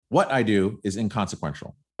What I do is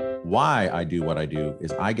inconsequential. Why I do what I do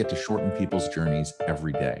is I get to shorten people's journeys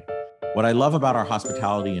every day. What I love about our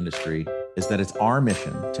hospitality industry is that it's our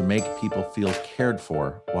mission to make people feel cared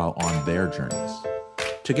for while on their journeys.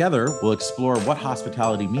 Together, we'll explore what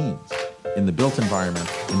hospitality means in the built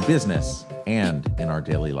environment, in business, and in our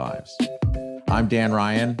daily lives. I'm Dan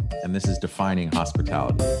Ryan, and this is Defining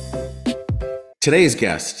Hospitality. Today's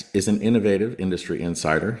guest is an innovative industry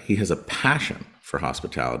insider. He has a passion for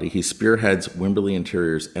hospitality. He spearheads Wimberley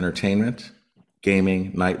Interiors entertainment,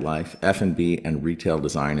 gaming, nightlife, F&B, and retail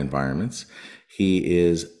design environments. He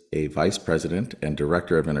is a vice president and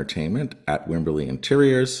director of entertainment at Wimberley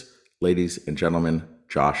Interiors. Ladies and gentlemen,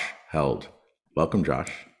 Josh Held. Welcome,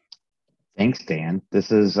 Josh. Thanks, Dan.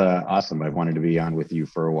 This is awesome. I've wanted to be on with you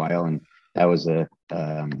for a while, and that was a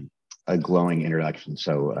glowing introduction.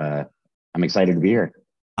 So I'm excited to be here.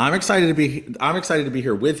 I'm excited to be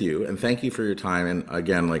here with you, and thank you for your time. And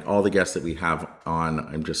again, like all the guests that we have on,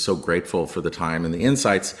 I'm just so grateful for the time and the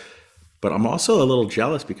insights. But I'm also a little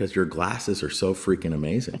jealous because your glasses are so freaking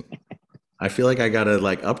amazing. I feel like I gotta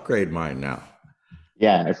upgrade mine now.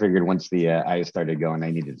 Yeah, I figured once the eyes started going, I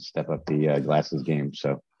needed to step up the glasses game.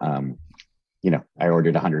 So, I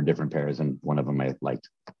ordered 100 different pairs, and one of them I liked.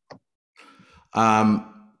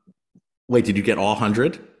 Wait, did you get all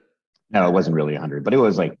 100? No, it wasn't really 100, but it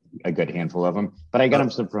was like a good handful of them. But I got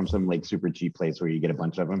them from some like super cheap place where you get a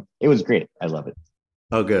bunch of them. It was great. I love it.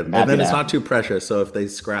 Oh, good. And then it's not too precious. So if they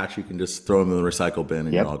scratch, you can just throw them in the recycle bin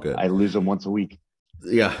and you're all good. I lose them once a week.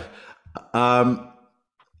 Yeah.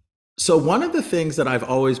 So one of the things that I've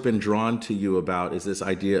always been drawn to you about is this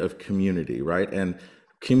idea of community, right? And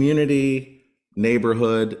community,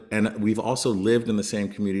 neighborhood, and we've also lived in the same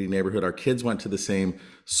community neighborhood. Our kids went to the same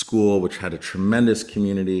school, which had a tremendous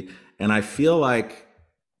community. And I feel like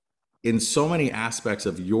in so many aspects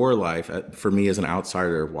of your life, for me as an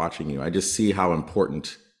outsider watching you, I just see how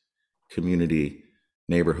important community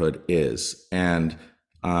neighborhood is. And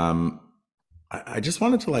I just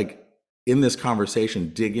wanted to in this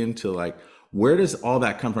conversation, dig into where does all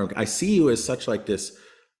that come from? I see you as such this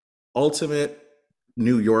ultimate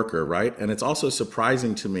New Yorker, right? And it's also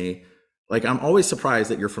surprising to me. I'm always surprised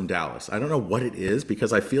that you're from Dallas. I don't know what it is,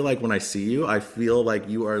 because I feel like when I see you, I feel like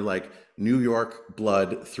you are New York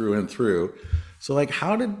blood through and through. So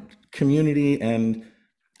how did community and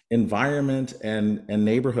environment and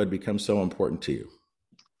neighborhood become so important to you?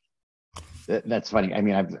 That's funny. I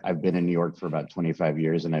mean, I've been in New York for about 25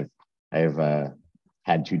 years, and I've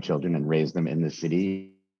had 2 children and raised them in the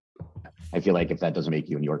city. I feel like if that doesn't make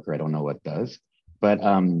you a New Yorker, I don't know what does. But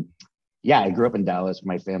yeah, I grew up in Dallas.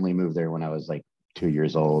 My family moved there when I was 2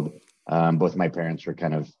 years old. Both my parents were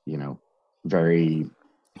kind of, very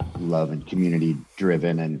love and community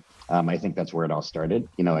driven. And I think that's where it all started.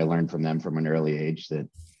 I learned from them from an early age that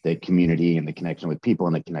the community and the connection with people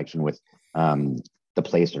and the connection with the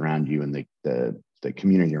place around you and the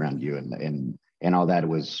community around you and all that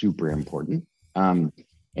was super important. And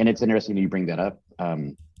it's interesting that you bring that up.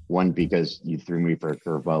 One, because you threw me for a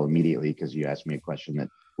curveball immediately because you asked me a question that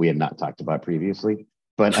we had not talked about previously.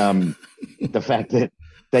 But the fact that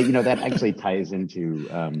that actually ties into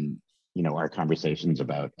our conversations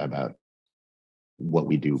about what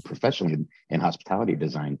we do professionally in hospitality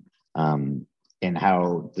design, and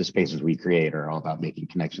how the spaces we create are all about making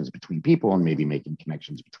connections between people and maybe making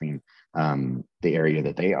connections between the area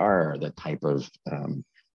that they are, or the type of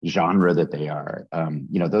genre that they are.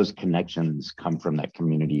 Those connections come from that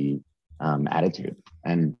community attitude.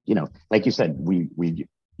 And like you said,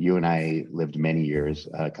 you and I lived many years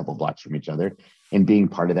a couple blocks from each other, and being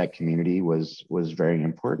part of that community was very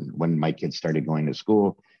important. When my kids started going to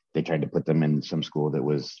school, they tried to put them in some school that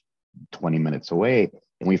was 20 minutes away,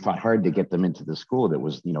 and we fought hard to get them into the school that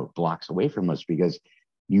was blocks away from us, because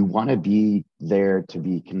you want to be there to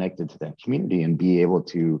be connected to that community and be able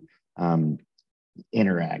to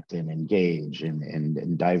interact and engage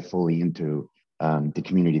and dive fully into the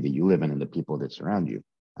community that you live in and the people that surround you.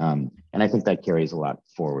 And I think that carries a lot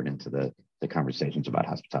forward into the conversations about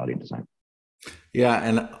hospitality design. Yeah,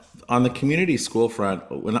 and on the community school front,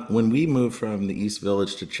 when we moved from the East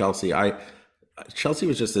Village to Chelsea, Chelsea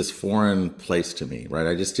was just this foreign place to me, right?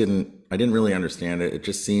 I didn't really understand it. It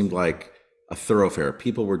just seemed like a thoroughfare.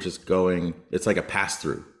 People were just going. It's like a pass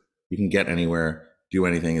through. You can get anywhere, do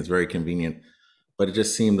anything. It's very convenient, but it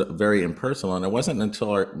just seemed very impersonal. And it wasn't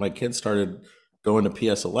until my kids started going to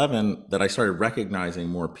PS11 that I started recognizing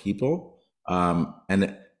more people.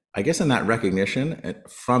 And I guess in that recognition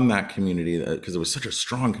from that community, because it was such a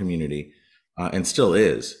strong community and still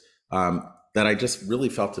is, that I just really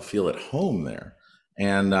felt to feel at home there.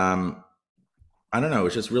 And I don't know,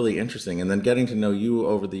 it's just really interesting. And then getting to know you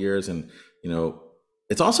over the years, and you know,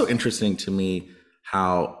 it's also interesting to me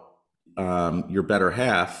how your better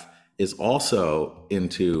half is also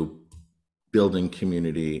into building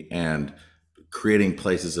community and creating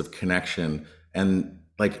places of connection. And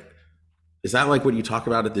like, is that like what you talk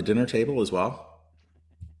about at the dinner table as well?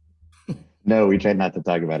 No, we try not to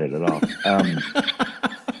talk about it at all.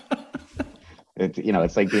 It's,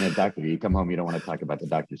 it's like being a doctor. You come home, you don't want to talk about the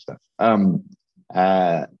doctor stuff.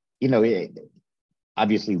 Uh, you know, it,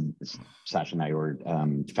 Obviously, Sasha and I were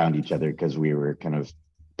found each other because we were kind of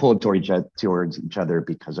pulled towards each other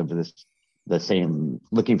because of the same,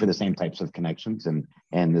 looking for the same types of connections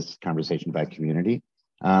and this conversation about community.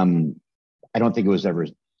 Um, I don't think it was ever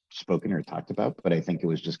spoken or talked about, but I think it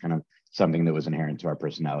was just kind of something that was inherent to our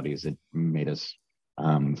personalities that made us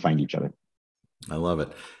find each other. I love it.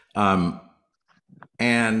 Um,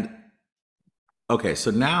 and okay,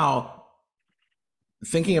 so now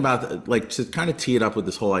thinking about like to kind of tee it up with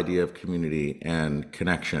this whole idea of community and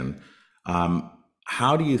connection,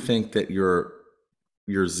 how do you think that your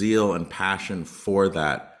zeal and passion for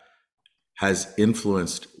that has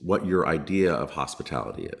influenced what your idea of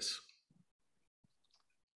hospitality is?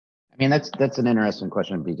 I mean, that's an interesting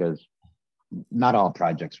question because not all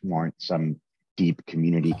projects warrant some deep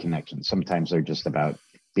community connection. Sometimes they're just about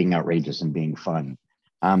being outrageous and being fun.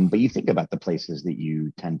 But you think about the places that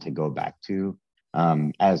you tend to go back to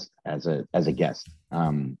as a guest.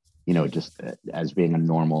 Just as being a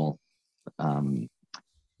normal um,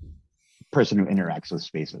 person who interacts with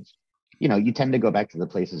spaces. You tend to go back to the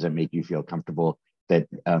places that make you feel comfortable, that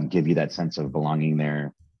give you that sense of belonging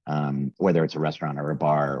there, whether it's a restaurant or a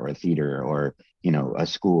bar or a theater or a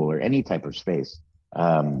school or any type of space.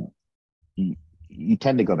 Um, you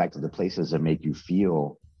tend to go back to the places that make you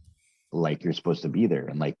feel like you're supposed to be there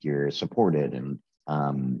and like you're supported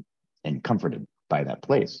and comforted by that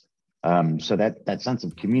place. So that sense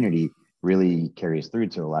of community really carries through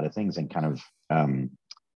to a lot of things and kind of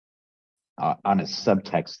on a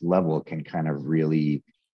subtext level can kind of really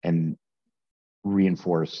and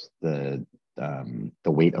reinforce the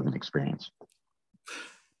weight of an experience.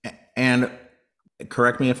 And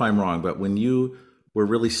correct me if I'm wrong, but when you were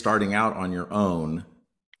really starting out on your own,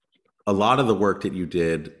 a lot of the work that you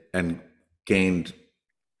did and gained,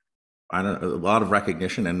 I don't know, a lot of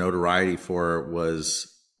recognition and notoriety for was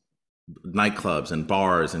nightclubs and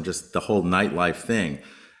bars and just the whole nightlife thing.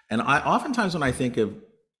 And I oftentimes when I think of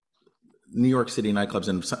New York City nightclubs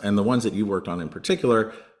and the ones that you worked on in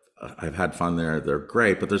particular, I've had fun there. They're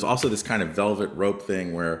great, but there's also this kind of velvet rope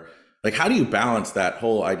thing where, like, how do you balance that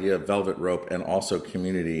whole idea of velvet rope and also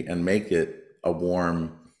community and make it a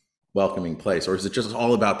warm, welcoming place? Or is it just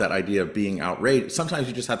all about that idea of being outrageous? Sometimes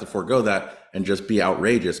you just have to forego that and just be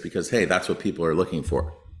outrageous because, hey, that's what people are looking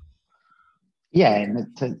for. Yeah, and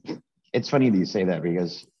it's funny that you say that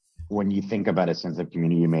because when you think about a sense of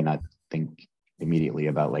community, you may not think immediately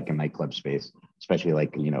about like a nightclub space, especially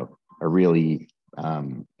like a really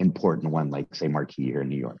important one like say Marquee here in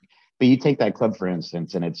New York. But you take that club for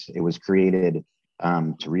instance, and it was created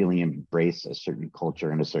to really embrace a certain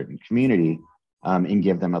culture and a certain community and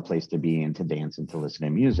give them a place to be and to dance and to listen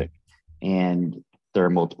to music. And there are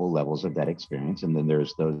multiple levels of that experience, and then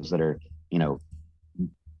there's those that are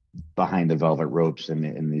behind the velvet ropes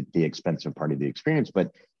and the expensive part of the experience.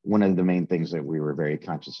 But one of the main things that we were very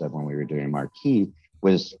conscious of when we were doing Marquee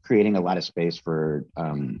was creating a lot of space for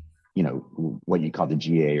what you call the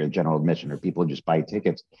GA or general admission, or people just buy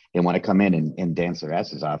tickets and want to come in and dance their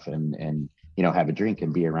asses off and have a drink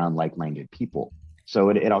and be around like-minded people. So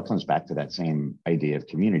it all comes back to that same idea of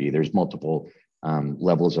community. There's multiple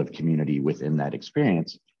levels of community within that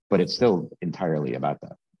experience, but it's still entirely about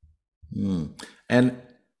that. And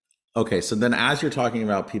okay, so then as you're talking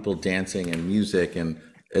about people dancing and music, and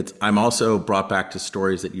I'm also brought back to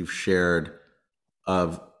stories that you've shared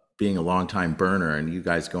of being a longtime burner and you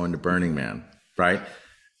guys going to Burning Man, right?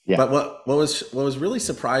 Yeah. But what was really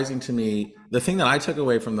surprising to me, the thing that I took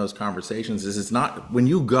away from those conversations is it's not when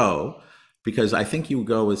you go, because I think you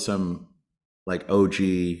go with some like OG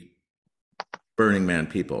Burning Man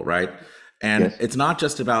people, right? And Yes. it's not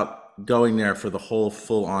just about going there for the whole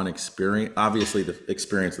full on experience, obviously the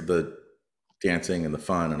experience of the dancing and the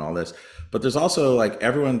fun and all this, but there's also like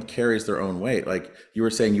everyone carries their own weight. Like you were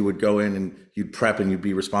saying, you would go in and you'd prep and you'd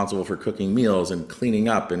be responsible for cooking meals and cleaning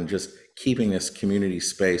up and just keeping this community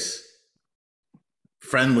space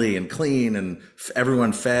friendly and clean and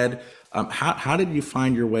everyone fed. How did you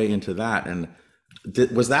find your way into that? And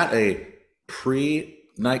was that a pre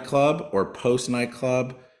nightclub or post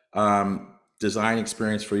nightclub design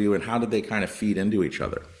experience for you? And how did they kind of feed into each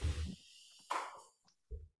other?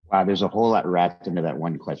 Wow, there's a whole lot wrapped into that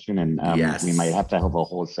one question, and we might Yes. have to have a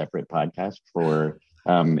whole separate podcast for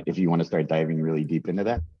if you want to start diving really deep into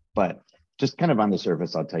that. But just kind of on the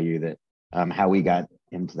surface, I'll tell you that how we got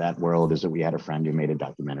into that world is that we had a friend who made a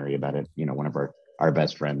documentary about it. You know, one of our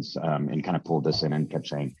best friends, and kind of pulled us in and kept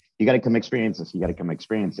saying, "You got to come experience this. You got to come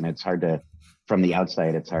experience." And it's hard to, from the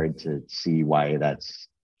outside, it's hard to see why that's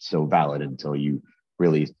so valid until you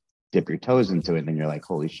really dip your toes into it, and then you're like,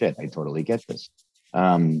 "Holy shit, I totally get this."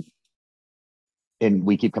 Um, and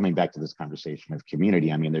we keep coming back to this conversation of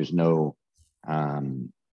community. I mean, there's no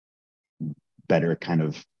um, better kind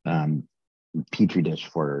of petri dish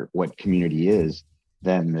for what community is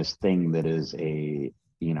than this thing that is a,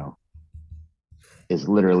 you know, is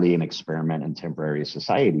literally an experiment in temporary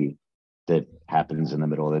society that happens in the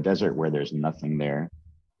middle of the desert where there's nothing there.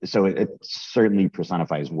 So it certainly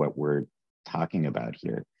personifies what we're talking about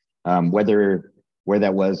here. Whether where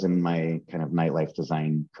that was in my kind of nightlife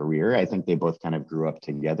design career, I think they both kind of grew up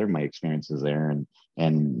together. My experiences there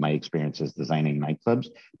and my experiences designing nightclubs,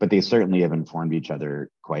 but they certainly have informed each other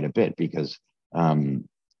quite a bit because um,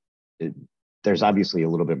 it, there's obviously a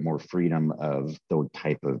little bit more freedom of the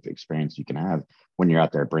type of experience you can have when you're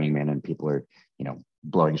out there at Burning Man and people are, you know,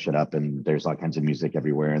 blowing shit up and there's all kinds of music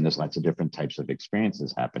everywhere and there's lots of different types of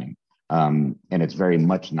experiences happening. And it's very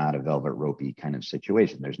much not a velvet ropey kind of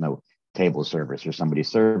situation. There's no table service or somebody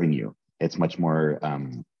serving you. It's much more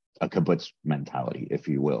a kibbutz mentality, if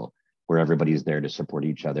you will, where everybody's there to support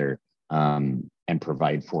each other and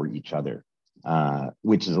provide for each other,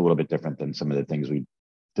 which is a little bit different than some of the things we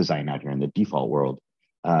design out here in the default world.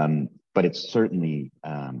 But it certainly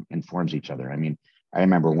informs each other. I mean, I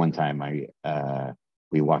remember one time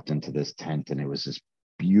we walked into this tent and it was this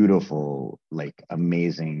beautiful, like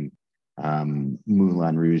amazing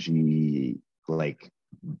Moulin Rouge, like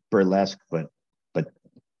burlesque, but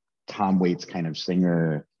Tom Waits kind of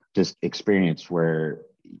singer just experience where,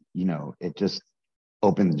 you know, it just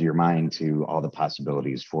opens your mind to all the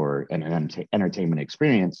possibilities for an entertainment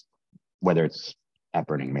experience, whether it's at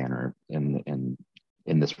Burning Man or in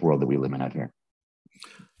this world that we live in out here.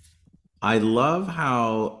 I love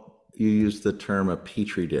how you use the term a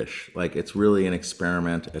petri dish. Like it's really an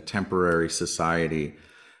experiment, a temporary society.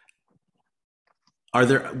 Are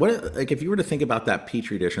there what like if you were to think about that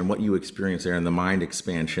petri dish and what you experience there and the mind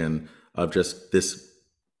expansion of just this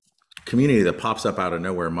community that pops up out of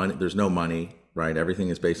nowhere, money, there's no money, right? Everything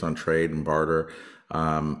is based on trade and barter.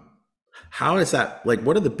 Um, how is that like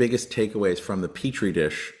what are the biggest takeaways from the petri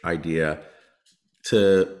dish idea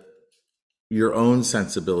to your own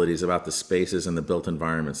sensibilities about the spaces and the built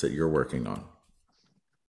environments that you're working on?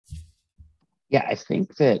 Yeah, I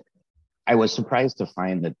think that I was surprised to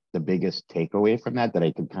find that the biggest takeaway from that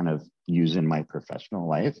I could kind of use in my professional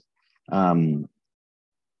life um,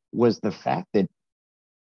 was the fact that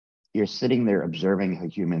you're sitting there observing how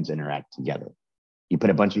humans interact together. You put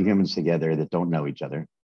a bunch of humans together that don't know each other,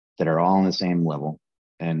 that are all on the same level,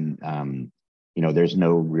 and you know, there's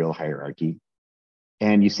no real hierarchy,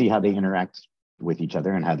 and you see how they interact with each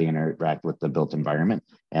other and how they interact with the built environment,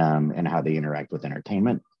 and how they interact with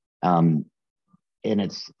entertainment. Um, and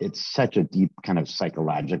it's such a deep kind of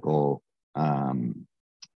psychological um,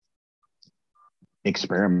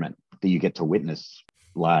 experiment that you get to witness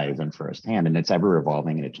live and firsthand, and it's ever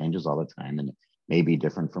evolving and it changes all the time, and it may be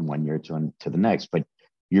different from one year to the next, but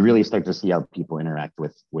you really start to see how people interact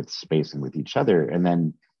with space and with each other, and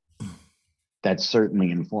then that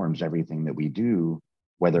certainly informs everything that we do,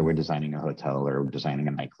 whether we're designing a hotel or designing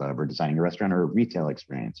a nightclub or designing a restaurant or a retail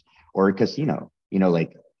experience or a casino. You know,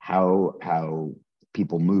 like how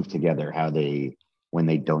people move together, how they when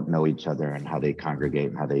they don't know each other, and how they congregate,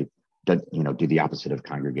 and how they do the opposite of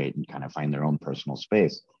congregate and kind of find their own personal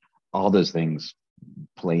space. All those things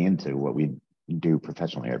play into what we do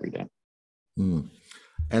professionally every day. Mm.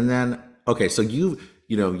 And then, okay, so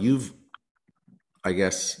you've, I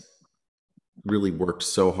guess, really worked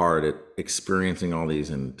so hard at experiencing all these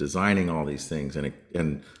and designing all these things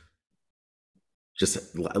and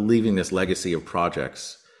just leaving this legacy of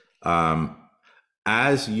projects. Um,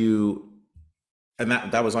 as you and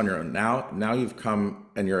that was on your own. Now you've come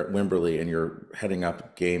and you're at Wimberley and you're heading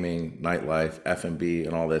up gaming, nightlife, F&B,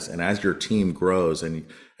 and all this. And as your team grows and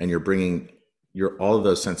you're bringing your all of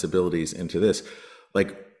those sensibilities into this,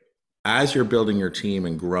 like as you're building your team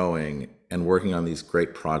and growing and working on these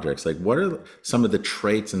great projects, like what are some of the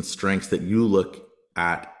traits and strengths that you look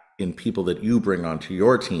at in people that you bring onto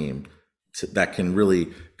your team that can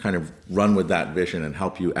really kind of run with that vision and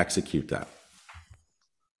help you execute that?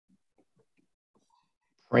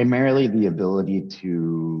 Primarily the ability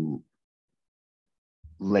to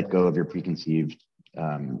let go of your preconceived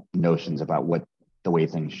notions about what the way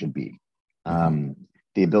things should be. Mhm.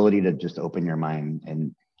 The ability to just open your mind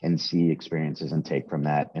and see experiences and take from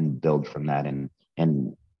that and build from that, and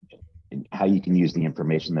how you can use the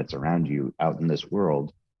information that's around you out in this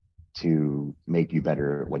world to make you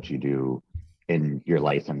better at what you do in your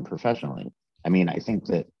life and professionally. I mean, I think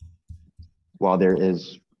that while there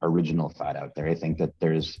is original thought out there, I think that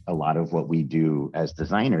there's a lot of what we do as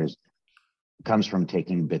designers comes from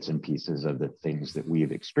taking bits and pieces of the things that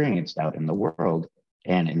we've experienced out in the world,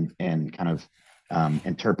 and kind of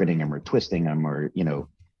interpreting them or twisting them, or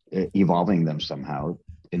evolving them somehow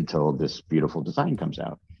until this beautiful design comes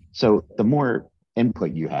out. So the more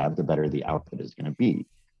input you have, the better the output is going to be.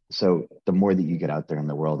 So the more that you get out there in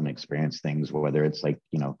the world and experience things, whether it's like,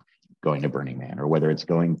 going to Burning Man, or whether it's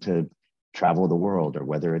going to travel the world, or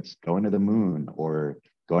whether it's going to the moon, or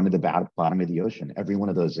going to the bottom of the ocean, every one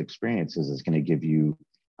of those experiences is going to give you,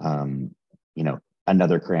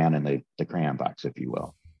 another crayon in the crayon box, if you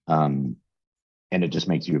will. And it just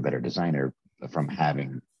makes you a better designer from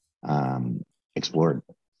having explored.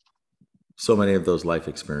 So many of those life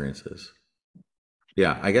experiences.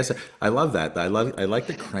 Yeah, I guess I love that. I like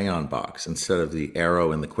the crayon box instead of the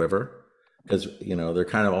arrow and the quiver, because they're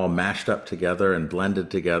kind of all mashed up together and blended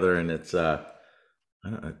together, and I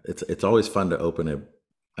don't know, it's always fun to open it,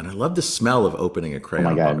 and I love the smell of opening a Oh my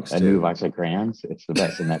crayon God, box a new too, box of crayons. It's the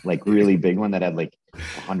best. And that like really big one that had like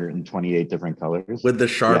 128 different colors. with the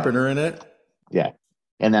Yeah, sharpener in it. yeah.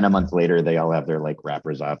 And then a month later, they all have their like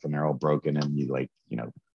wrappers off and they're all broken, and you like,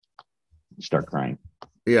 start crying.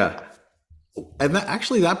 Yeah, and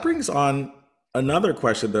that brings on another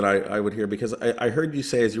question that I would hear, because I heard you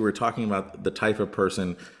say, as you were talking about the type of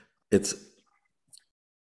person, it's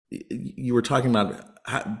you were talking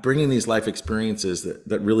about bringing these life experiences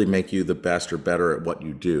that really make you the best or better at what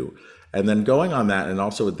you do, and then going on that, and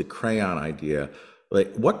also with the crayon idea,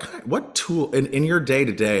 like what tool in your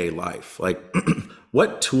day-to-day life, like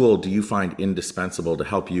what tool do you find indispensable to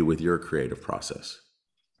help you with your creative process?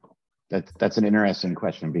 That's an interesting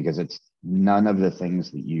question, because it's none of the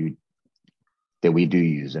things that we do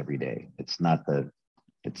use every day. It's not the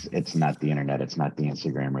internet, it's not the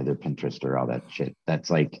Instagram or the Pinterest or all that shit.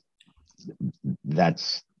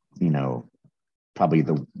 That's you know probably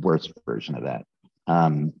the worst version of that.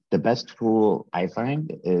 The best tool I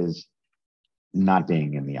find is not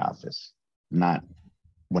being in the office, not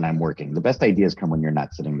when I'm working. The best ideas come when you're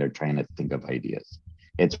not sitting there trying to think of ideas.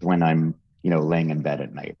 It's when I'm, laying in bed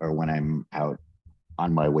at night, or when I'm out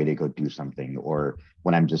on my way to go do something, or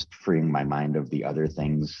when I'm just freeing my mind of the other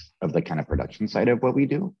things of the kind of production side of what we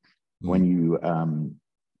do. When Mm.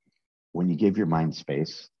 you give your mind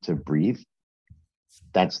space to breathe,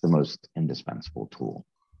 that's the most indispensable tool.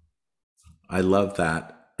 I love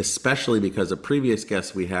that, especially because a previous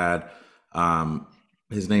guest we had, um,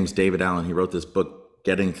 his name's David Allen. He wrote this book,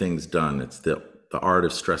 Getting Things Done. It's the art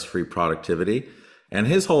of stress-free productivity. And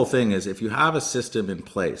his whole thing is, if you have a system in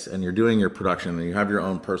place and you're doing your production and you have your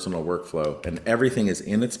own personal workflow and everything is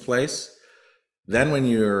in its place, then when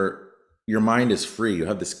your mind is free, you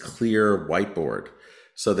have this clear whiteboard,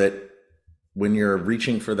 so that when you're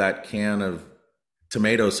reaching for that can of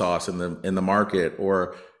tomato sauce in the market,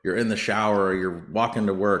 or you're in the shower, or you're walking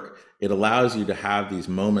to work, it allows you to have these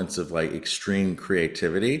moments of like extreme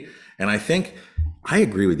creativity. And I think I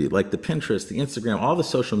agree with you, like the Pinterest, the Instagram, all the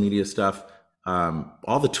social media stuff,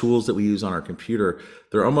 all the tools that we use on our computer,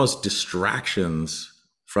 they're almost distractions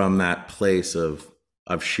from that place of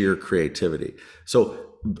sheer creativity. So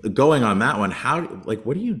going on that one,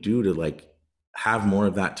 what do you do to like have more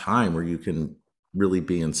of that time where you can really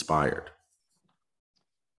be inspired?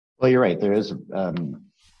 Well, you're right. There's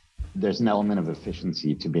an element of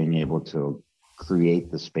efficiency to being able to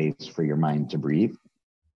create the space for your mind to breathe.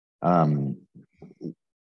 Um,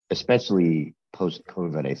 Especially post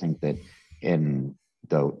COVID, I think that in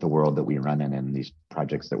the world that we run in and these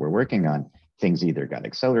projects that we're working on, things either got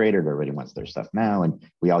accelerated or everybody wants their stuff now, and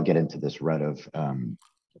we all get into this rut of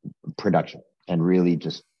production and really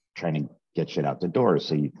just trying to get shit out the door.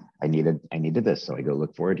 So I needed this, so I go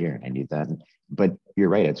look for it here, and I need that. But you're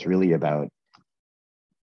right; it's really about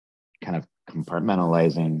kind of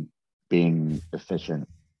compartmentalizing, being efficient,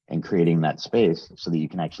 and creating that space so that you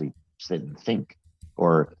can actually sit and think,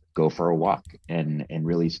 or go for a walk, and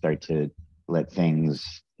really start to let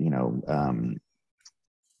things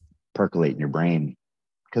percolate in your brain,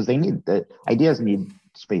 because the ideas need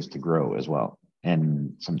space to grow as well,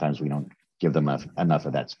 and sometimes we don't give them enough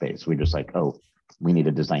of that space. We're just like, oh, we need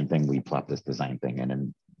a design thing, we plop this design thing in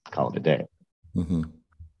and call it a day. Hmm.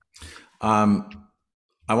 Um,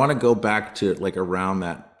 I want to go back to like around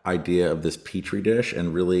that idea of this petri dish,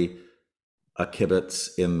 and really a kibitz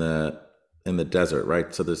in the in the desert,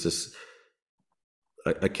 right? So there's this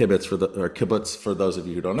a kibbutz or kibbutz for those of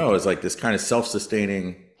you who don't know is like this kind of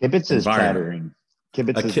self-sustaining Kibbutz is environment. chattering.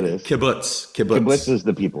 Kibbutz is this. Kibbutz. Kibbutz is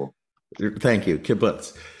the people. Thank you,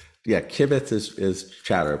 kibbutz. Yeah, kibbutz is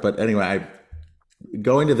chatter. But anyway,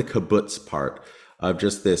 going to the kibbutz part of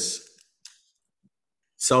just this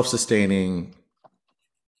self-sustaining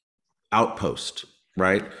outpost,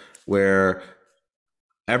 right? Where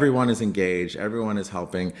everyone is engaged, everyone is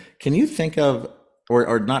helping. Can you think of,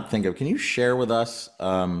 or not think of, can you share with us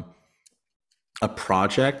a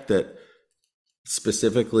project that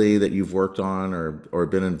specifically that you've worked on or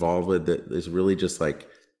been involved with that is really just like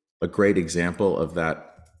a great example of that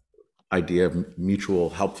idea of mutual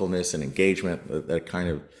helpfulness and engagement that kind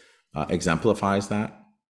of exemplifies that?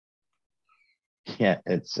 Yeah,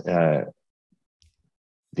 it's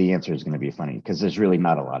the answer is going to be funny because there's really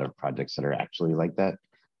not a lot of projects that are actually like that.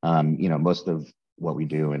 Most of what we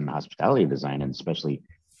do in hospitality design, and especially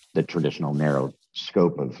the traditional narrow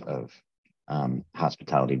scope of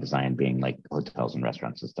hospitality design being like hotels and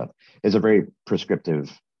restaurants and stuff, is a very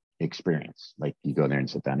prescriptive experience. Like you go there and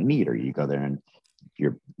sit down and eat, or you go there and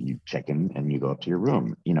you check in and you go up to your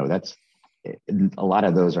room. That's a lot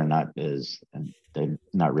of those are not they're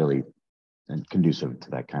not really conducive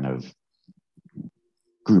to that kind of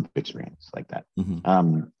group experience like that.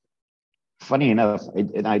 Mm-hmm. Funny enough,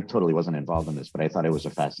 and I totally wasn't involved in this, but I thought it was a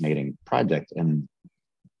fascinating project, and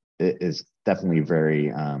it is definitely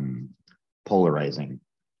very polarizing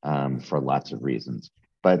for lots of reasons.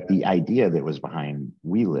 But the idea that was behind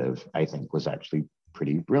We Live, I think, was actually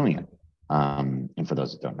pretty brilliant. And for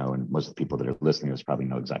those that don't know, and most of the people that are listening to probably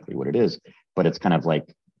know exactly what it is, but it's kind of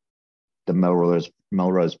like the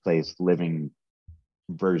Melrose Place living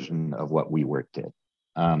version of what WeWork did.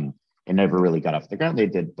 It never really got off the ground. They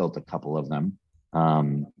built a couple of them.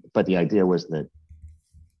 But the idea was that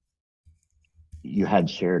you had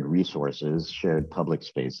shared resources, shared public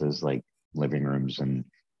spaces like living rooms and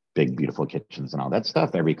big, beautiful kitchens and all that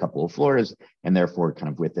stuff every couple of floors. And therefore, kind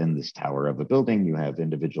of within this tower of a building, you have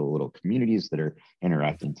individual little communities that are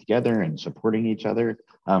interacting together and supporting each other.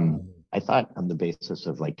 I thought on the basis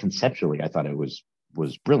of like conceptually, I thought it was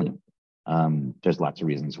brilliant. There's lots of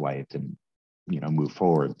reasons why it didn't, move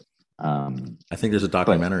forward. I think there's a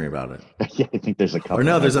documentary about it. Yeah, I think there's a couple. Or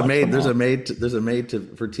no, there's a made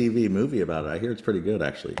for TV movie about it. I hear it's pretty good,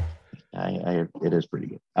 actually. It is pretty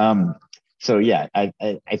good. So yeah, I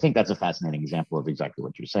think that's a fascinating example of exactly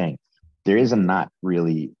what you're saying. There is not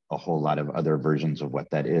really a whole lot of other versions of what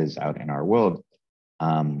that is out in our world,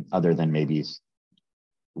 other than maybe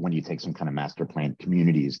when you take some kind of master plan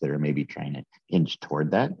communities that are maybe trying to inch toward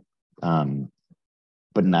that.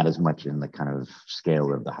 But not as much in the kind of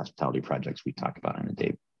scale of the hospitality projects we talk about on a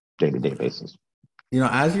day-to-day basis.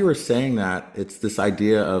 As you were saying that, it's this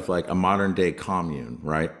idea of like a modern day commune,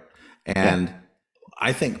 right? And yeah.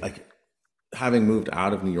 I think like having moved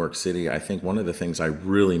out of New York City, I think one of the things I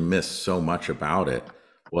really missed so much about it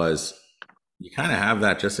was you kind of have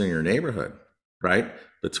that just in your neighborhood, right?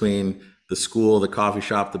 Between the school, the coffee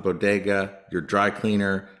shop, the bodega, your dry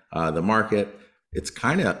cleaner, the market, it's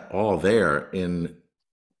kind of all there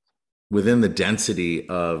within the density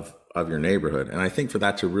of your neighborhood. And I think for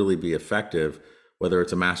that to really be effective, whether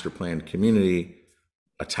it's a master planned community,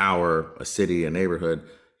 a tower, a city, a neighborhood,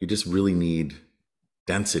 you just really need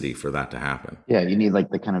density for that to happen. Yeah, you need like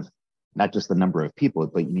the kind of, not just the number of people,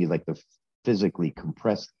 but you need like the physically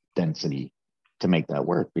compressed density to make that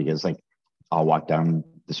work. Because like I'll walk down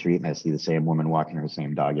the street and I see the same woman walking her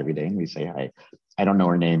same dog every day and we say hi. I don't know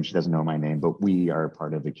her name, she doesn't know my name, but we are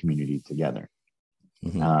part of a community together.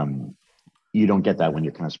 Mm-hmm. You don't get that when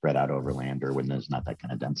you're kind of spread out over land or when there's not that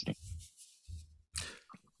kind of density.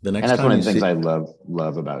 And that's one of the things I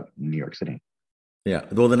love about New York City. Yeah.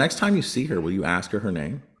 Well, the next time you see her, will you ask her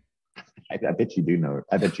name? I bet you do know her.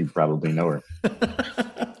 I bet you probably know her.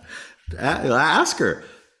 Ask her.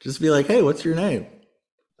 Just be like, hey, what's your name?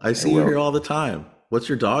 I see you here all the time. What's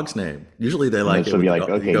your dog's name? Usually they like it. Be like,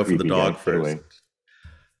 okay, go for the dog first.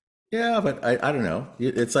 Yeah, but I don't know.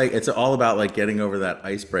 It's like it's all about like getting over that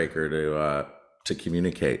icebreaker to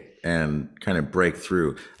communicate and kind of break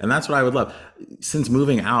through. And that's what I would love. Since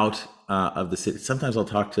moving out of the city, sometimes I'll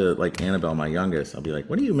talk to like Annabelle, my youngest. I'll be like,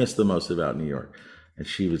 "What do you miss the most about New York?" And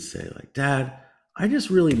she would say, "Like, Dad, I just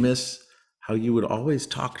really miss how you would always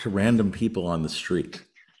talk to random people on the street."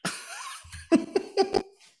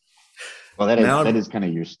 Well, that is kind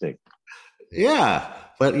of your stick. Yeah.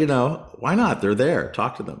 But, why not? They're there.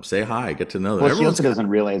 Talk to them. Say hi. Get to know them. Well, she also doesn't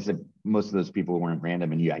realize that most of those people weren't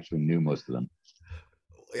random and you actually knew most of them.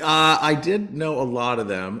 I did know a lot of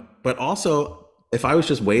them, but also if I was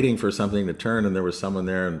just waiting for something to turn and there was someone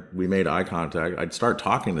there and we made eye contact, I'd start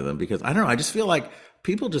talking to them because I don't know, I just feel like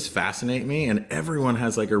people just fascinate me and everyone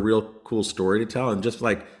has like a real cool story to tell. And just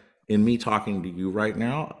like in me talking to you right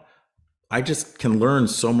now, I just can learn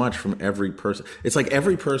so much from every person. It's like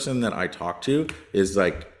every person that I talk to is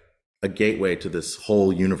like a gateway to this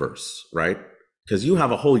whole universe, right? Because you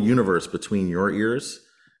have a whole universe between your ears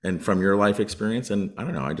and from your life experience. And I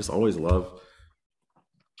don't know, I just always love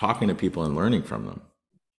talking to people and learning from them.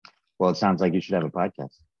 Well, it sounds like you should have a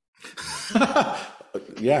podcast.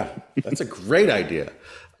 Yeah, that's a great idea.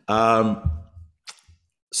 Um,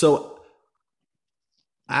 so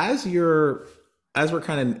as you're as we're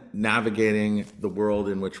kind of navigating the world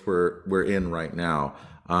in which we're in right now,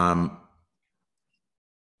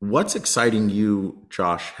 what's exciting you,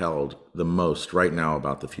 Josh Held, the most right now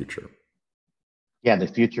about the future? Yeah, the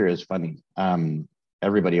future is funny.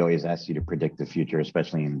 Everybody always asks you to predict the future,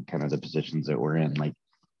 especially in kind of the positions that we're in. Like,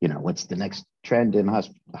 what's the next trend in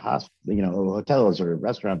hotels or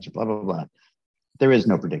restaurants or blah blah blah. There is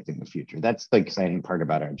no predicting the future. That's the exciting part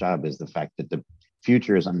about our job is the fact that the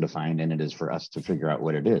future is undefined and it is for us to figure out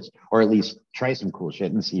what it is, or at least try some cool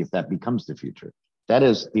shit and see if that becomes the future. That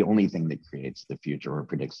is the only thing that creates the future or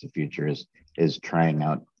predicts the future is trying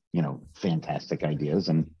out, fantastic ideas.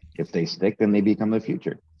 And if they stick, then they become the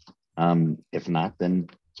future. If not, then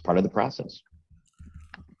it's part of the process.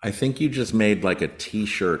 I think you just made like a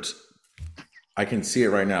t-shirt. I can see it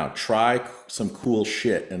right now. Try some cool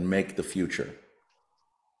shit and make the future.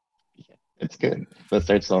 It's good. Let's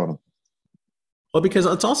start selling them. Well, because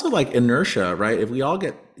it's also like inertia, right? If we all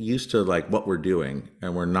get used to like what we're doing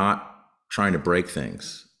and we're not trying to break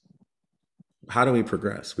things, how do we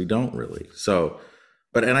progress? We don't really. So,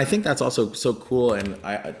 but and I think that's also so cool. And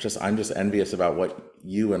I'm just envious about what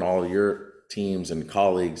you and all your teams and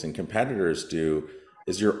colleagues and competitors do.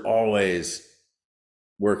 Is you're always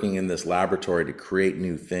working in this laboratory to create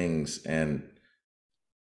new things and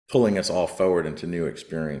pulling us all forward into new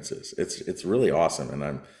experiences. It's really awesome, and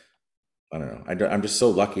I don't know. I'm just so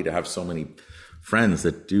lucky to have so many friends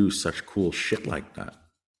that do such cool shit like that.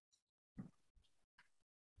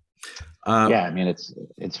 Yeah, I mean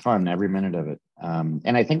it's fun every minute of it.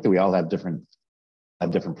 And I think that we all have different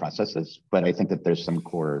processes, but I think that there's some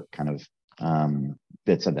core kind of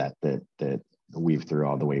bits of that weave through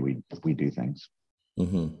all the way we do things.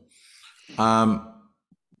 Mm-hmm. Um,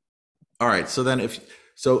 all right. So then, if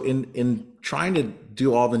so, in trying to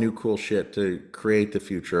do all the new cool shit to create the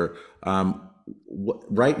future,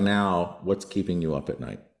 right now, what's keeping you up at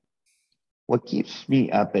night? What keeps me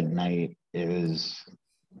up at night is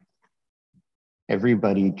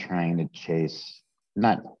everybody trying to chase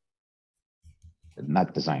not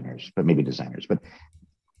designers, but maybe designers, but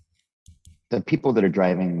the people that are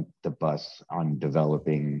driving the bus on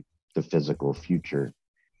developing the physical future,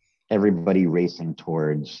 everybody racing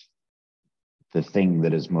towards the thing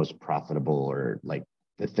that is most profitable or like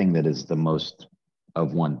the thing that is the most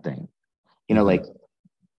of one thing. Mm-hmm. Like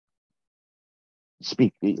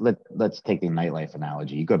let's take the nightlife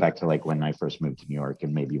analogy. You go back to like when I first moved to New York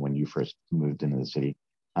and maybe when you first moved into the city.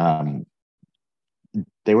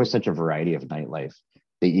 There was such a variety of nightlife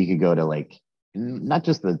that you could go to, like not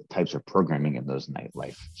just the types of programming in those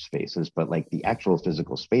nightlife spaces, but like the actual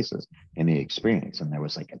physical spaces and the experience. And there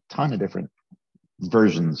was like a ton of different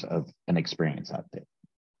versions of an experience out there.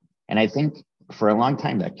 And I think for a long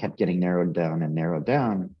time that kept getting narrowed down and narrowed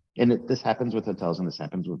down. And this happens with hotels and this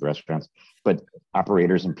happens with restaurants, but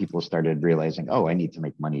operators and people started realizing, oh, I need to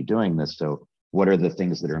make money doing this. So what are the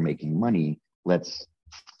things that are making money? Let's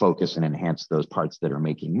focus and enhance those parts that are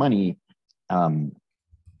making money,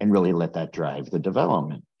 and really let that drive the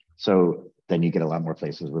development. So then you get a lot more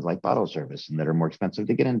places with like bottle service and that are more expensive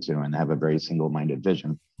to get into and have a very single-minded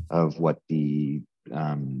vision of what the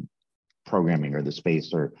programming or the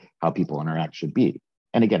space or how people interact should be.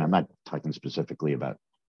 And again, I'm not talking specifically about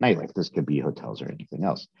nightlife. This could be hotels or anything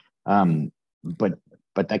else. But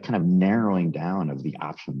that kind of narrowing down of the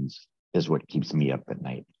options is what keeps me up at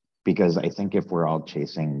night. Because I think if we're all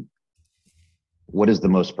chasing what is the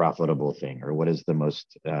most profitable thing, or what is the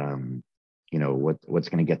most, what's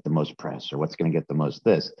going to get the most press, or what's going to get the most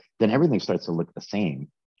this, then everything starts to look the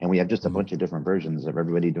same. And we have just a Mm-hmm. bunch of different versions of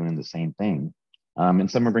everybody doing the same thing.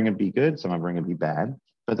 And some are going to be good, some are going to be bad,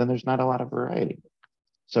 but then there's not a lot of variety.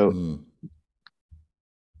 So Mm-hmm.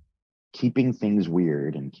 keeping things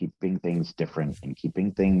weird and keeping things different and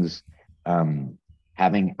keeping things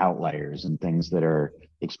having outliers and things that are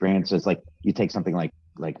experiences, like you take something like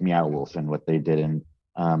Meow Wolf and what they did in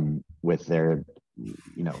with their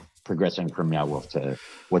progressing from Meow Wolf to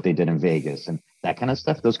what they did in Vegas, and that kind of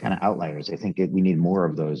stuff, those kind of outliers. I think we need more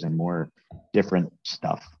of those and more different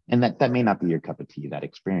stuff. And that may not be your cup of tea, that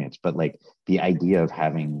experience, but like the idea of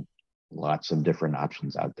having lots of different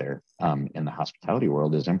options out there in the hospitality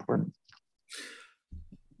world is important.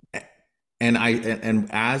 And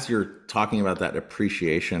as you're talking about that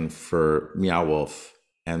appreciation for Meow Wolf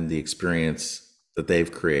and the experience that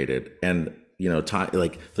they've created, and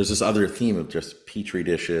like there's this other theme of just petri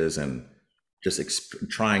dishes and just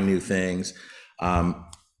trying new things.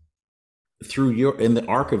 Through in the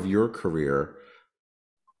arc of your career,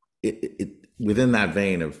 within that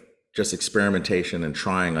vein of just experimentation and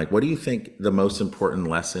trying, like, what do you think the most important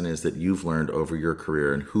lesson is that you've learned over your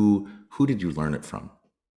career, and who did you learn it from?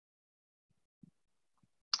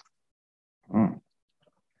 Mm.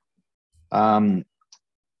 Um,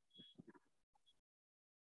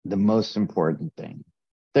 the most important thing.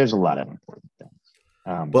 There's a lot of important things.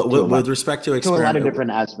 But with respect to to a lot of experiment,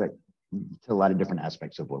 different aspects, to a lot of different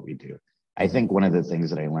aspects of what we do. I think one of the things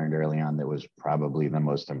that I learned early on that was probably the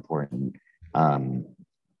most important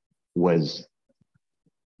was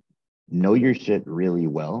know your shit really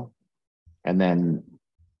well. And then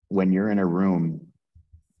when you're in a room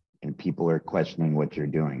and people are questioning what you're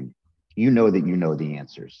doing, you know that you know the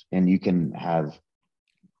answers and you can have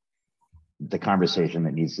the conversation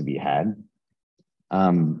that needs to be had.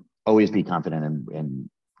 Always be confident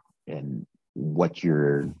in what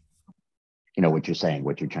you're, what you're saying,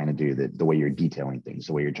 what you're trying to do, the way you're detailing things,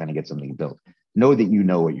 the way you're trying to get something built. Know that you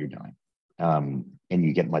know what you're doing, and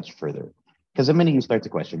you get much further. Because the minute you start to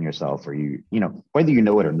question yourself, or whether you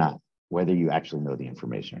know it or not, whether you actually know the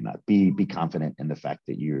information or not, be confident in the fact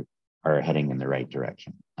that you are heading in the right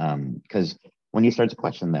direction. Because when you start to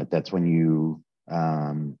question that, that's when you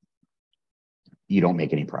don't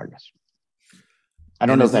make any progress. I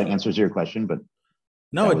don't know if that answers your question, but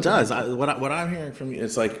no, it does. What I'm hearing from you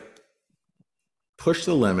is like, push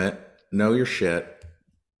the limit, know your shit,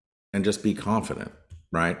 and just be confident,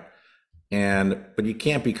 right? But you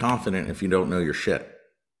can't be confident if you don't know your shit.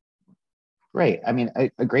 Right. I mean,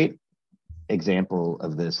 a great example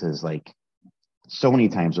of this is like so many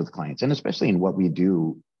times with clients, and especially in what we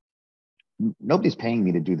do, nobody's paying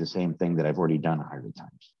me to do the same thing that I've already done 100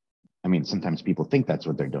 times. I mean, sometimes people think that's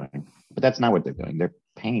what they're doing, but that's not what they're doing. They're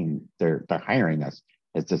hiring us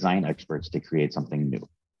as design experts to create something new,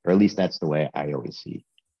 or at least that's the way I always see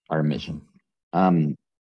our mission. In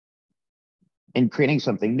creating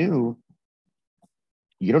something new,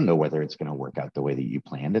 you don't know whether it's going to work out the way that you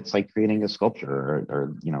planned. It's like creating a sculpture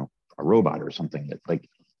or a robot or something. That like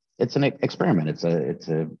it's an experiment. It's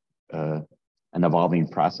an evolving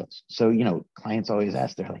process. So clients always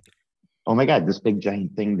ask, they're like, "Oh my God, this big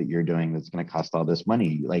giant thing that you're doing that's going to cost all this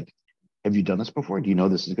money. Like, have you done this before? Do you know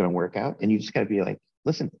this is going to work out?" And you just got to be like,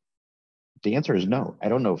 "Listen, the answer is no. I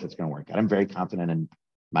don't know if it's going to work out. I'm very confident in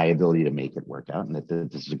my ability to make it work out, and that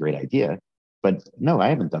this is a great idea. But no, I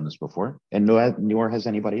haven't done this before, and nor has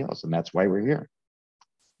anybody else, and that's why we're here."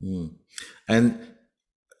 And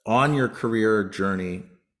on your career journey,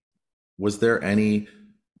 was there any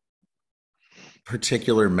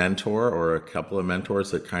particular mentor or a couple of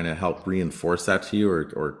mentors that kind of helped reinforce that to you,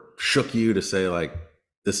 or shook you to say, like,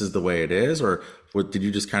 this is the way it is? Or did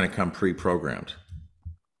you just kind of come pre-programmed?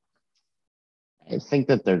 I think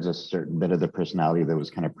that there's a certain bit of the personality that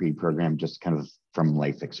was kind of pre-programmed just kind of from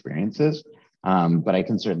life experiences. But I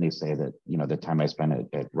can certainly say that, the time I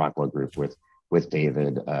spent at Rockwell Group with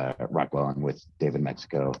David Rockwell and with David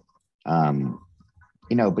Mexico,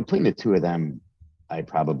 between the two of them, I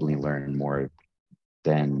probably learned more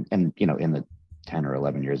than, and, in the 10 or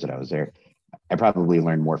 11 years that I was there, I probably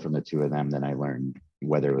learned more from the two of them than I learned,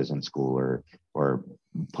 whether it was in school or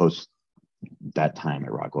post that time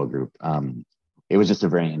at Rockwell Group. It was just a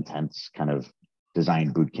very intense kind of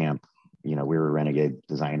design boot camp. We were renegade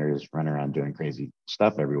designers running around doing crazy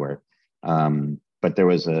stuff everywhere. But there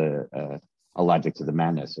was a logic to the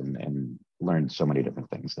madness, and learned so many different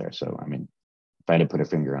things there. So, I mean, if I had to put a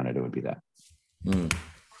finger on it, it would be that.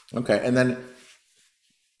 Okay. And then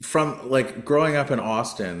from like growing up in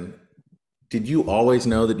Austin, did you always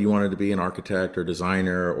know that you wanted to be an architect or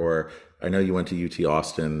designer? Or I know you went to UT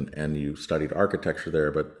Austin and you studied architecture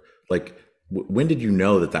there, but like, when did you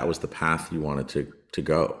know that was the path you wanted to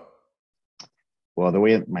go? Well, the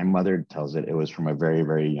way my mother tells it, it was from a very,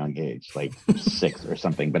 very young age, like 6 or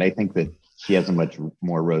something. But I think that she has a much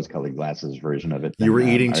more rose-colored glasses version of it. You were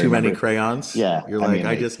eating too many crayons? Yeah. You're like,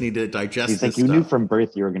 I just need to digest she's this like, you stuff. knew from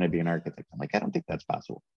birth you were going to be an architect. I'm like, I don't think that's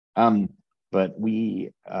possible. But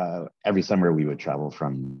we, every summer we would travel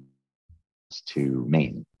from to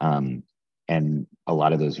Maine. And a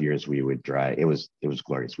lot of those years we would drive, it was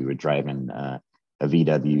glorious. We would drive in a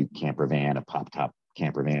VW camper van, a pop top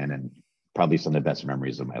camper van, and probably some of the best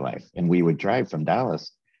memories of my life. And we would drive from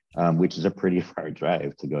Dallas, which is a pretty far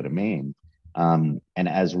drive to go to Maine. And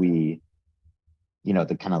as we,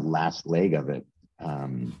 the kind of last leg of it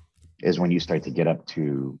is when you start to get up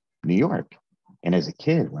to New York. And as a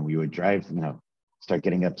kid, when we would drive, start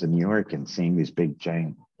getting up to New York and seeing these big,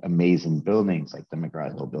 giant, amazing buildings like the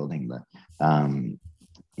McGraw-Hill Building, the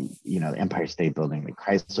Empire State Building, the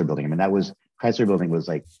Chrysler Building. I mean, Chrysler Building was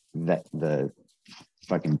like the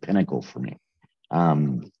fucking pinnacle for me.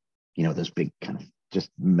 Those big kind of just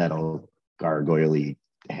metal gargoyle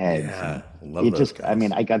heads. Yeah, love those guys. I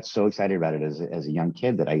mean, I got so excited about it as a young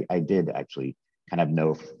kid that I did actually kind of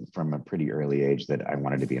know from a pretty early age that I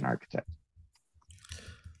wanted to be an architect.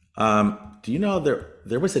 Do you know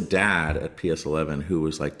there was a dad at PS11 who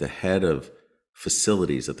was like the head of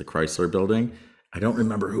facilities at the Chrysler Building? I don't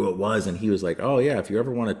remember who it was, and he was like, "Oh yeah, if you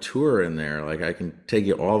ever want to tour in there, like I can take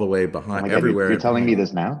you all the way behind everywhere." You're telling me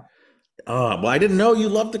this now? Oh, well, I didn't know you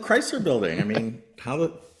loved the Chrysler Building. I mean,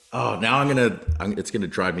 now it's gonna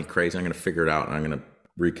drive me crazy. I'm gonna figure it out, and I'm gonna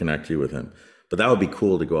reconnect you with him. But that would be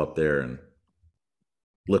cool to go up there and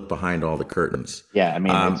look behind all the curtains. Yeah, I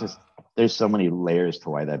mean, it's just there's so many layers to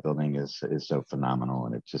why that building is so phenomenal,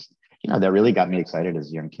 and it just that really got me excited as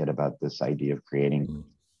a young kid about this idea of creating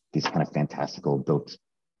these kind of fantastical built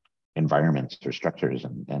environments or structures,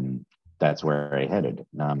 and that's where I headed.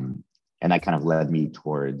 And that kind of led me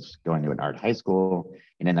towards going to an art high school.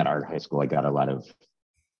 And in that art high school, I got a lot of,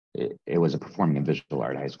 it was a performing and visual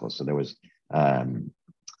art high school. So there was a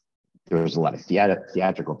lot of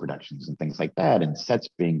theatrical productions and things like that, and sets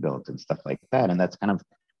being built and stuff like that. And that's kind of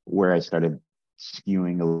where I started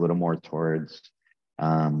skewing a little more towards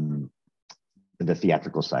the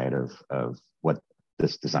theatrical side of what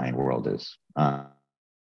this design world is.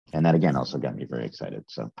 And that again also got me very excited.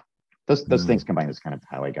 So those things combined is kind of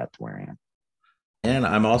how I got to where I am. And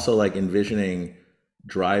I'm also like envisioning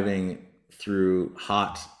driving through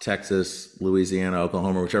hot Texas, Louisiana,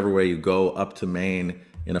 Oklahoma, whichever way you go up to Maine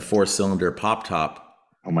in a 4-cylinder pop top.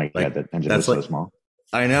 Oh my God, that engine was so small.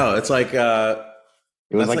 I know. It's like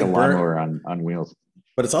it was like a lawnmower on wheels.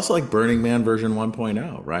 But it's also like Burning Man version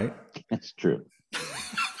 1.0, right? That's true.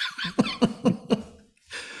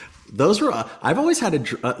 I've always had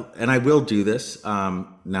and I will do this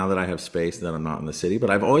now that I have space, that I'm not in the city, but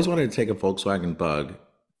I've always wanted to take a Volkswagen Bug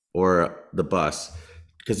or the bus,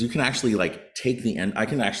 because you can actually like I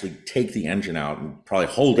can actually take the engine out and probably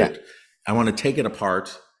hold it. I want to take it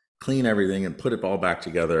apart, clean everything, and put it all back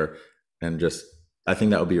together. And I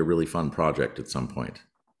think that would be a really fun project at some point.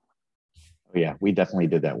 Oh, yeah, we definitely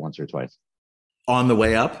did that once or twice. On the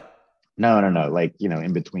way up? No. Like,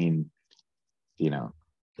 in between,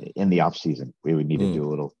 in the off season, we would need to do a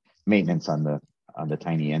little maintenance on the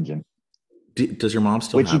tiny engine. Does your mom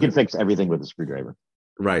still Which have you can it? fix everything with a screwdriver.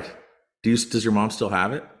 Right. Does your mom still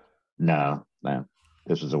have it? No.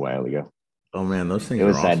 This was a while ago. Oh man, those things. It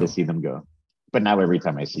was are sad awesome. to see them go. But now every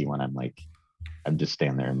time I see one, I'm just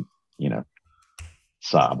stand there and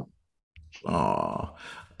sob. Oh,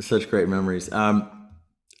 such great memories. And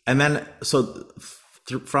then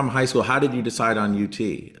from high school, how did you decide on UT?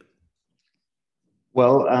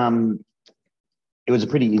 Well, it was a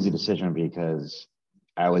pretty easy decision because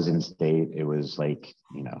I was in state. It was like,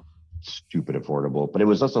 stupid affordable, but it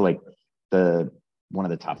was also like one of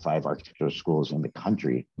the top 5 architectural schools in the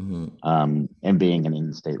country. Mm-hmm. And being an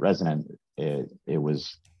in-state resident, it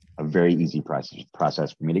was a very easy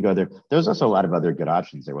process for me to go there. There was also a lot of other good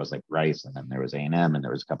options. There was like Rice, and then there was A&M, and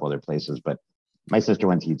there was a couple other places, but my sister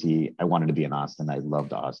went to UT. I wanted to be in Austin. I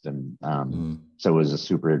loved Austin. So it was a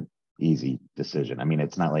super easy decision. I mean,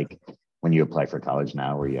 it's not like when you apply for college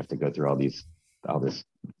now where you have to go through all these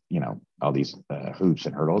hoops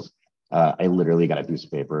and hurdles. I literally got a piece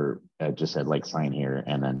of paper that just said like sign here,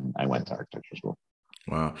 and then I went to architecture school.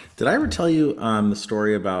 Wow. Did I ever tell you the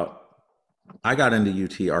story about I got into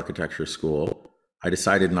UT architecture school? I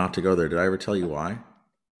decided not to go there. Did I ever tell you why?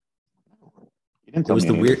 You didn't tell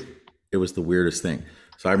me. It was the weirdest thing.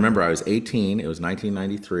 So I remember I was 18. It was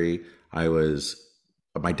 1993.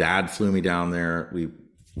 My dad flew me down there.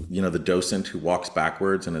 The docent who walks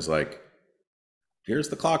backwards and is like, here's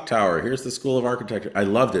the clock tower. Here's the School of Architecture. I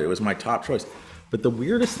loved it. It was my top choice. But the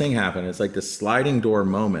weirdest thing happened. It's like this sliding door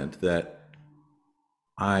moment that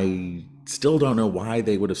I still don't know why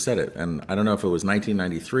they would have said it. And I don't know if it was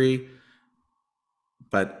 1993,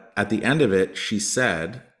 but at the end of it, she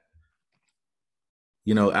said,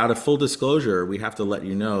 out of full disclosure, we have to let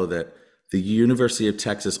you know that the University of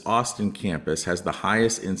Texas Austin campus has the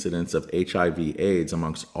highest incidence of HIV/AIDS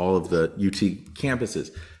amongst all of the UT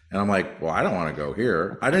campuses. And I'm like, well, I don't want to go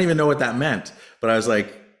here. I don't even know what that meant. But I was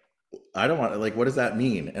like, I don't want, like, what does that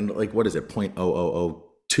mean? And like, what is it,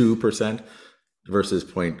 0.0002% versus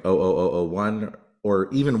 0.00001 or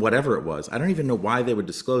even whatever it was? I don't even know why they would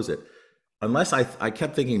disclose it. Unless I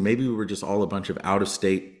kept thinking maybe we were just all a bunch of out of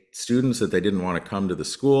state students that they didn't want to come to the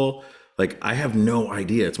school. Like, I have no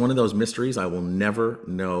idea. It's one of those mysteries I will never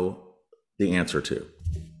know the answer to.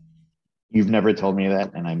 You've never told me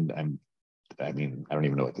that, and I mean, I don't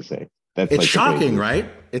even know what to say. That's It's like the shocking, craziest. right?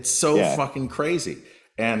 It's so Yeah. fucking crazy.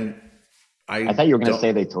 And I I thought you were going to don't,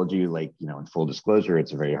 say they told you, like, in full disclosure,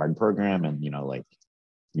 it's a very hard program, and like,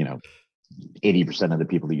 you know, 80% of the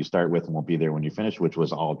people that you start with won't be there when you finish, which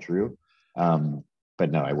was all true.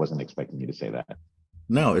 But no, I wasn't expecting you to say that.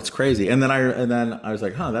 no, it's crazy. And then I was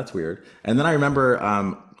like, huh, that's weird. And then I remember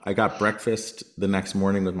I got breakfast the next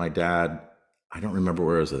morning with my dad. I don't remember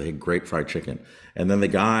where it was. They had great fried chicken. And then the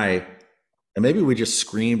guy, and maybe we just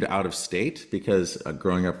screamed out of state because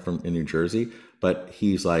growing up from in New Jersey, but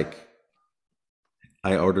he's like,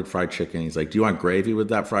 I ordered fried chicken. He's like, do you want gravy with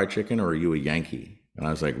that fried chicken or are you a Yankee? And I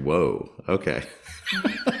was like, whoa, okay.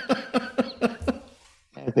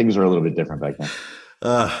 Things were a little bit different back then.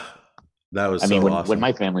 uh, that was I mean, so when awesome.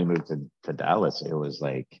 my family moved to Dallas, it was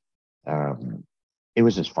like, um, it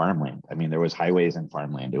was just farmland. I mean, there was highways and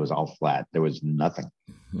farmland. It was all flat. There was nothing.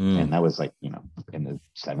 And Mm, that was like, in the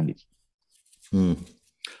 70s. mm.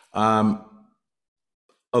 Um,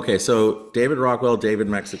 okay, so David Rockwell, David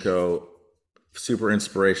Mexico, super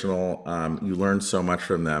inspirational. You learned so much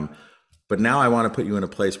from them. But now I want to put you in a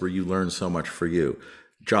place where you learn so much for you.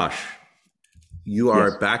 Josh, you are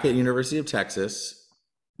Yes. back at University of Texas.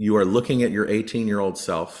 You are looking at your 18-year-old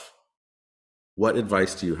self. What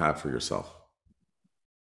advice do you have for yourself?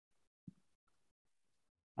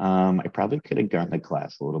 I probably could have gone to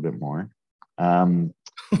class a little bit more. Um,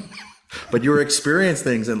 But you were experiencing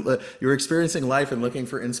things and you were experiencing life and looking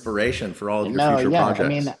for inspiration for all of your no, future yeah. I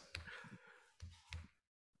projects. mean,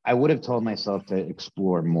 I would have told myself to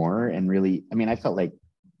explore more and really, I mean, I felt like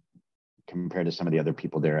compared to some of the other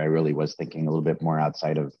people there, I really was thinking a little bit more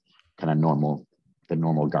outside of kind of the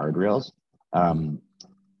normal guardrails. Mm, Um,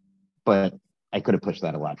 but I could have pushed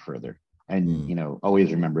that a lot further. And, mm,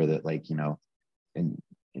 always remember that, like, in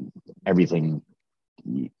everything,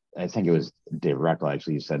 I think it was Dave Reckel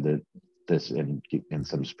actually said that this in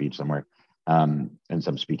some speech somewhere, in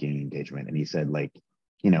some speaking engagement. And he said, like,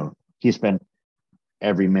 he spent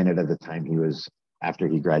every minute of the time he was after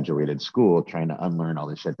he graduated school trying to unlearn all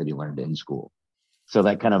the shit that he learned in school. So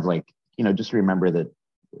that kind of like, just remember that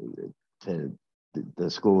to the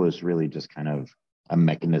school is really just kind of a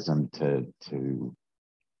mechanism to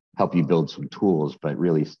help you build some tools, but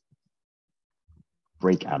really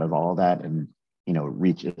break out of all that and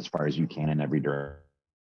reach as far as you can in every direction.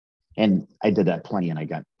 And I did that plenty, and I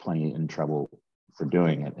got plenty in trouble for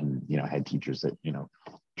doing it, and had teachers that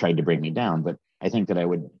tried to bring me down. But I think that I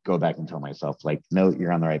would go back and tell myself, like, no,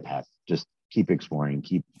 you're on the right path. Just keep exploring,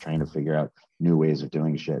 keep trying to figure out new ways of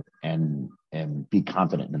doing shit, and be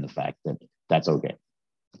confident in the fact that that's okay.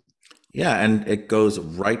 yeah, and it goes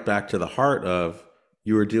right back to the heart of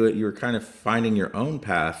you were kind of finding your own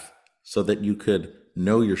path so that you could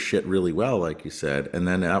know your shit really well, like you said, and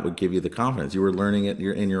then that would give you the confidence. You were learning it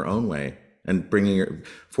in your own way and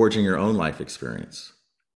forging your own life experience.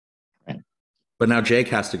 Right? But now Jake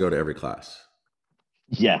has to go to every class.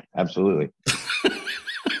 Yeah, absolutely.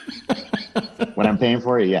 When I'm paying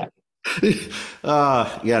for it, yeah.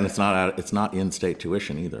 Yeah, and it's not in-state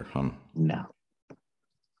tuition either. No.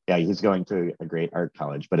 Yeah, he's going to a great art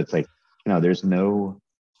college, but it's like, there's no.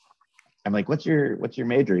 I'm like, what's your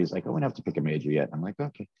major? He's like, oh, we don't have to pick a major yet. I'm like,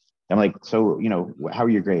 okay. I'm like, so, how are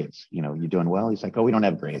your grades? You doing well? He's like, oh, we don't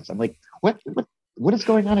have grades. I'm like, what is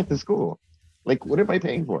going on at the school? Like, what am I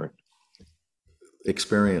paying for?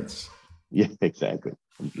 Experience. Yeah, exactly.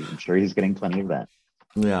 I'm sure he's getting plenty of that.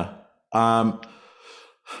 Yeah. Um,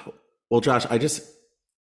 well, Josh,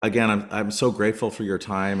 again, I'm so grateful for your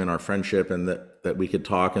time and our friendship, and that we could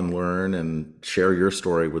talk and learn and share your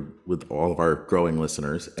story with all of our growing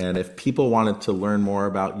listeners. And if people wanted to learn more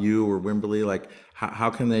about you or Wimberley, like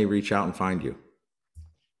how can they reach out and find you?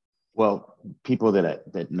 Well, people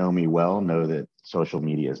that know me well know that social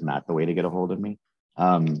media is not the way to get a hold of me.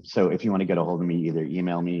 So if you want to get a hold of me, either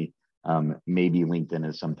email me, maybe LinkedIn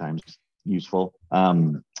is sometimes useful,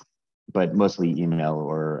 but mostly email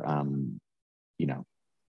or, you know,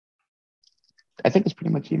 I think it's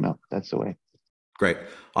pretty much email. That's the way. Great,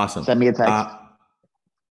 awesome. Send me a text. Uh,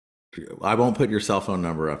 I won't put your cell phone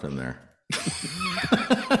number up in there.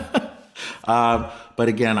 But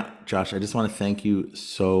again, Josh, I just want to thank you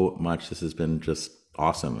so much. This has been just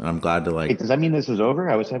awesome, and I'm glad to Hey, like. does that mean this is over?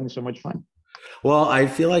 I was having so much fun. Well, I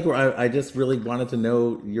feel like I just really wanted to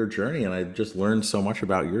know your journey, and I just learned so much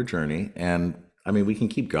about your journey. And I mean, we can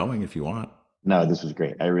keep going if you want. No, this was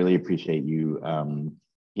great. I really appreciate you,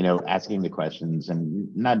 asking the questions, and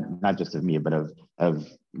not just of me, but of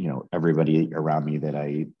everybody around me that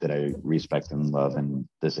I respect and love in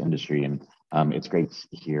this industry. And it's great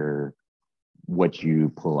to hear what you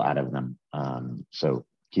pull out of them. So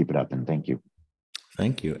keep it up, and thank you.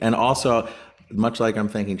 Thank you. And also, much like I'm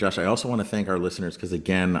thanking Josh, I also want to thank our listeners because,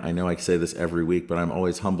 again, I know I say this every week, but I'm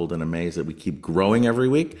always humbled and amazed that we keep growing every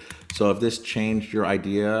week. So if this changed your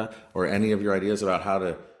idea or any of your ideas about how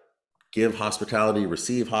to give hospitality,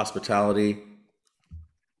 receive hospitality,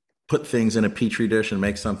 put things in a petri dish and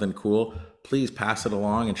make something cool, please pass it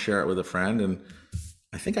along and share it with a friend. And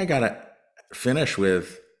I think I got to finish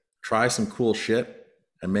with try some cool shit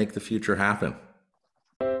and make the future happen.